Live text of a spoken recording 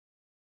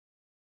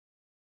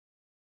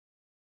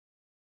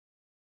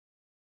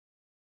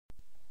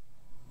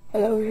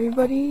Hello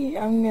everybody,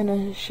 I'm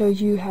gonna show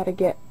you how to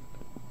get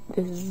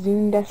this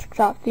Zune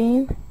desktop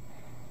theme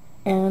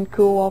and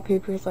cool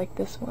wallpapers like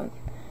this one.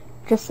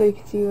 Just so you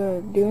can see what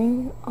I'm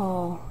doing,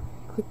 I'll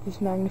click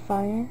this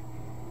magnifier.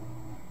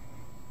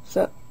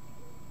 So,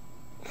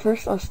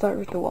 first I'll start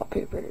with the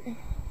wallpaper.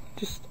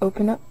 Just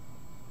open up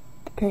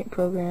the paint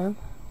program.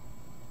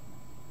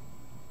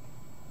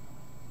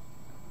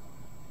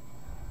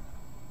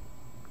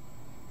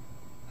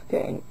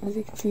 Okay, and as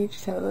you can see, you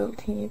just have a little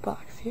teeny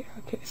box here.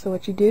 Okay, so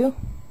what you do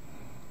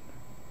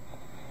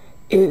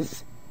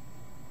is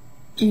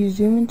you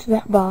zoom into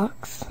that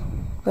box,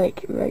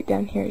 like right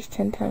down here is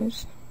 10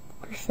 times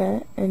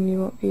 %, and you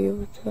won't be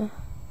able to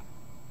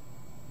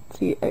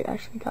see. I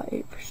actually got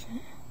 8%.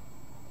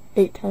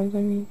 8 times, I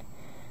mean.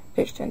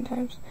 There's 10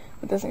 times.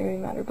 It doesn't really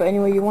matter. But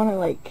anyway, you want to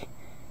like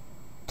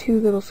 2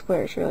 little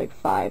squares, or like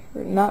 5,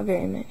 or not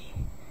very many.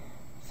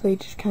 So you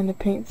just kind of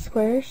paint the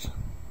squares.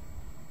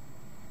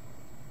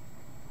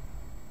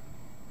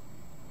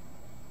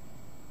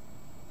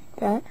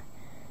 That,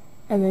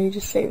 and then you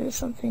just save it as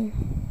something.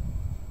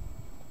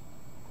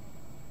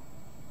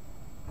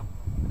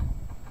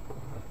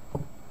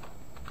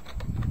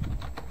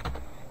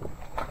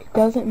 It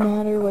doesn't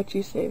matter what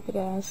you save it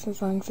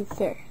as long as it's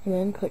there. And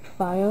then click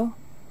File,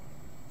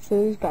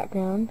 Scissors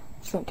Background,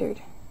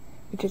 Centered,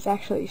 which is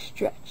actually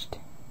stretched,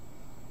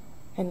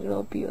 and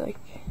it'll be like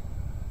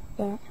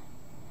that.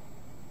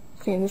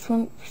 See, in this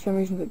one, for some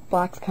reason the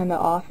black's kind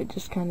of off, it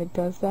just kind of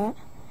does that.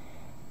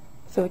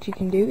 So what you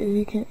can do is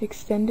you can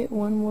extend it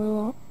one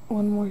more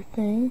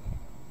thing,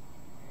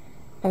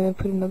 and then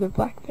put another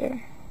black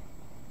there.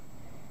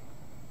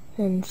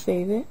 Then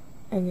save it,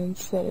 and then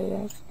set it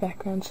as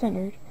background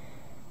centered.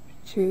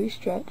 It's really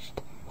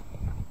stretched.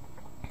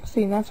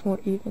 See, and that's more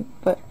even.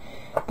 But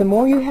the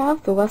more you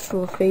have, the less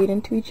they'll fade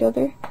into each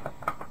other.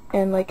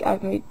 And like,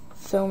 I've made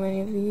so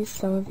many of these.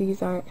 Some of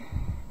these aren't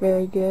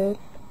very good.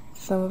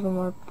 Some of them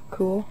are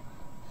cool.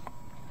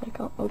 Like,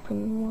 I'll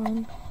open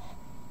one.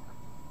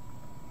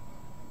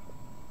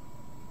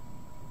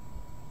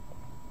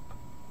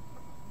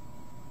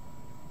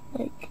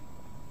 Like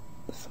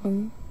this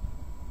one.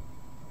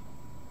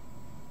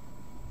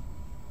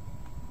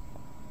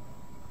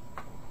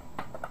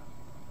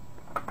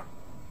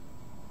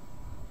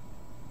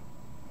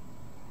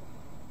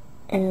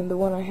 And the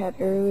one I had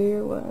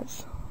earlier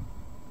was,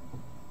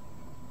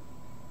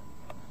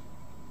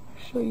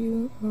 I'll show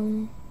you,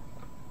 you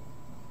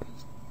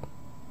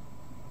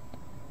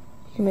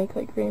can make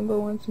like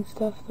rainbow ones and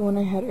stuff. The one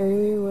I had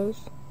earlier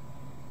was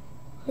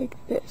like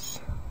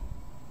this.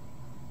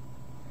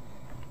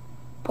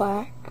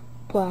 Black,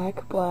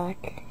 black,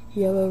 black,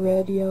 yellow,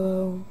 red,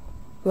 yellow,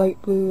 light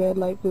blue, red,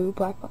 light blue,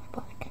 black, black,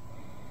 black.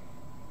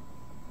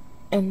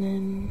 And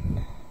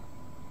then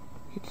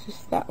it's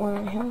just that one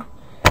I have.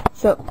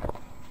 So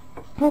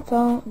that's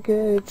all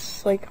good.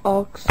 It's like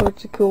all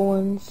sorts of cool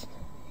ones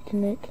you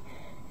can make.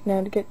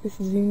 Now to get this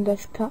Zune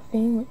desktop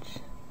theme, which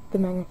the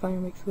magnifier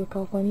makes it look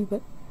all funny,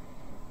 but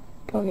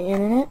go on the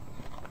internet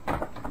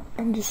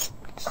and just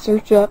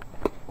search up,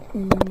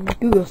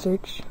 Google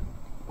search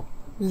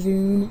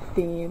Zune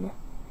theme.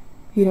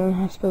 If you don't know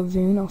how to spell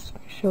Zune, I'll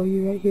show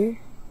you right here.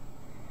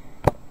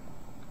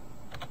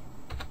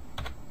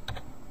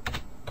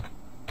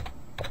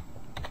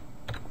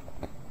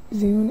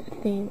 Zune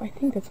theme. I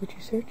think that's what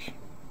you search.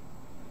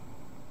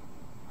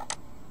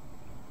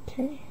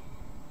 Okay,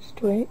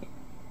 just wait.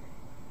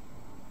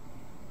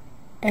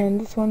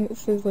 And this one that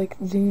says like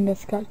Zune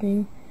desktop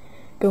theme,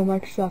 go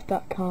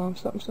Microsoft.com,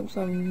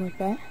 something like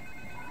that.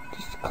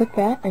 Just click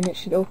that, and it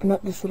should open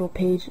up this little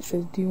page that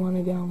says, do you want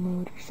to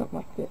download, or something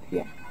like this.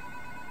 Yeah,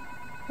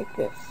 like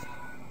this.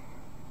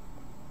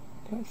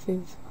 Don't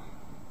see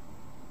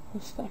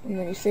this stuff, and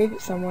then you save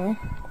it somewhere.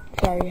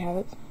 If you already have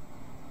it.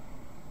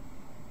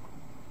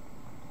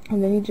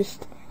 And then you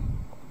just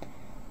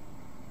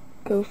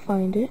go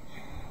find it.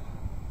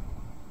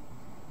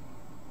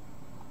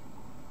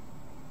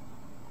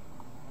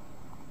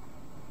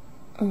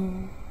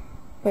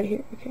 Right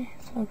here. Okay,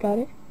 so I've got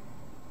it.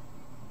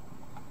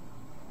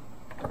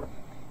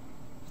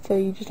 So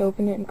you just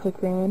open it and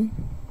click Run.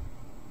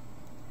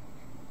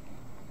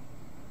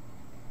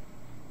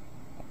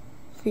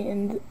 See,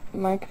 and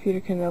my computer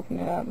couldn't open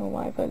it. I don't know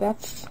why, but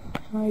that's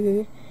how I did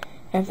it.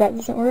 And if that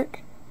doesn't work,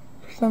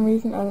 for some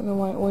reason, I don't know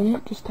why it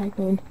wouldn't, just type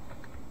in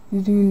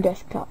Zune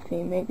desktop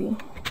theme, maybe.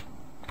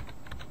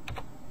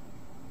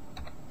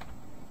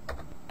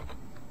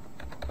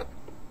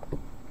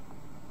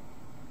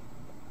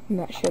 And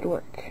that should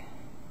work.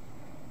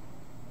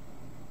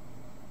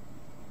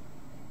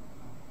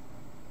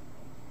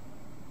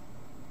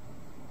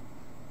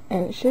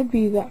 And it should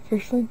be that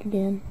first link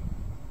again.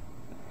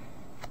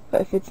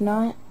 But if it's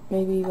not,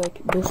 maybe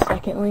like this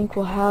second link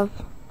will have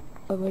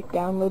a like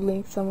download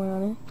link somewhere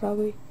on it,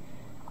 probably.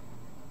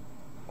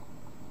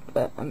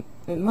 But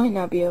it might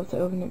not be able to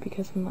open it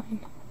because of mine.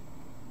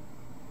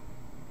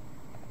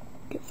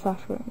 Get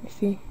software, let me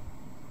see.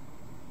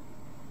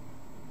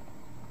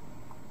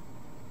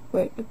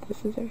 Wait, but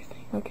this is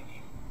everything, okay.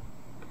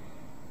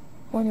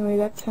 Well, anyway,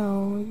 that's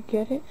how you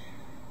get it.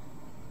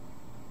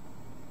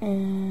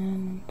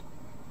 and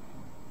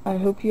I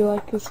hope you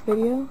like this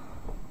video.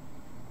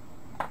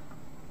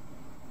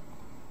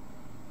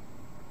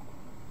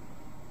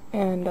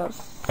 And I'll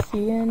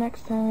see you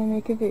next time I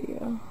make a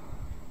video.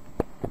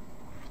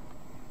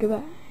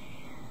 Goodbye.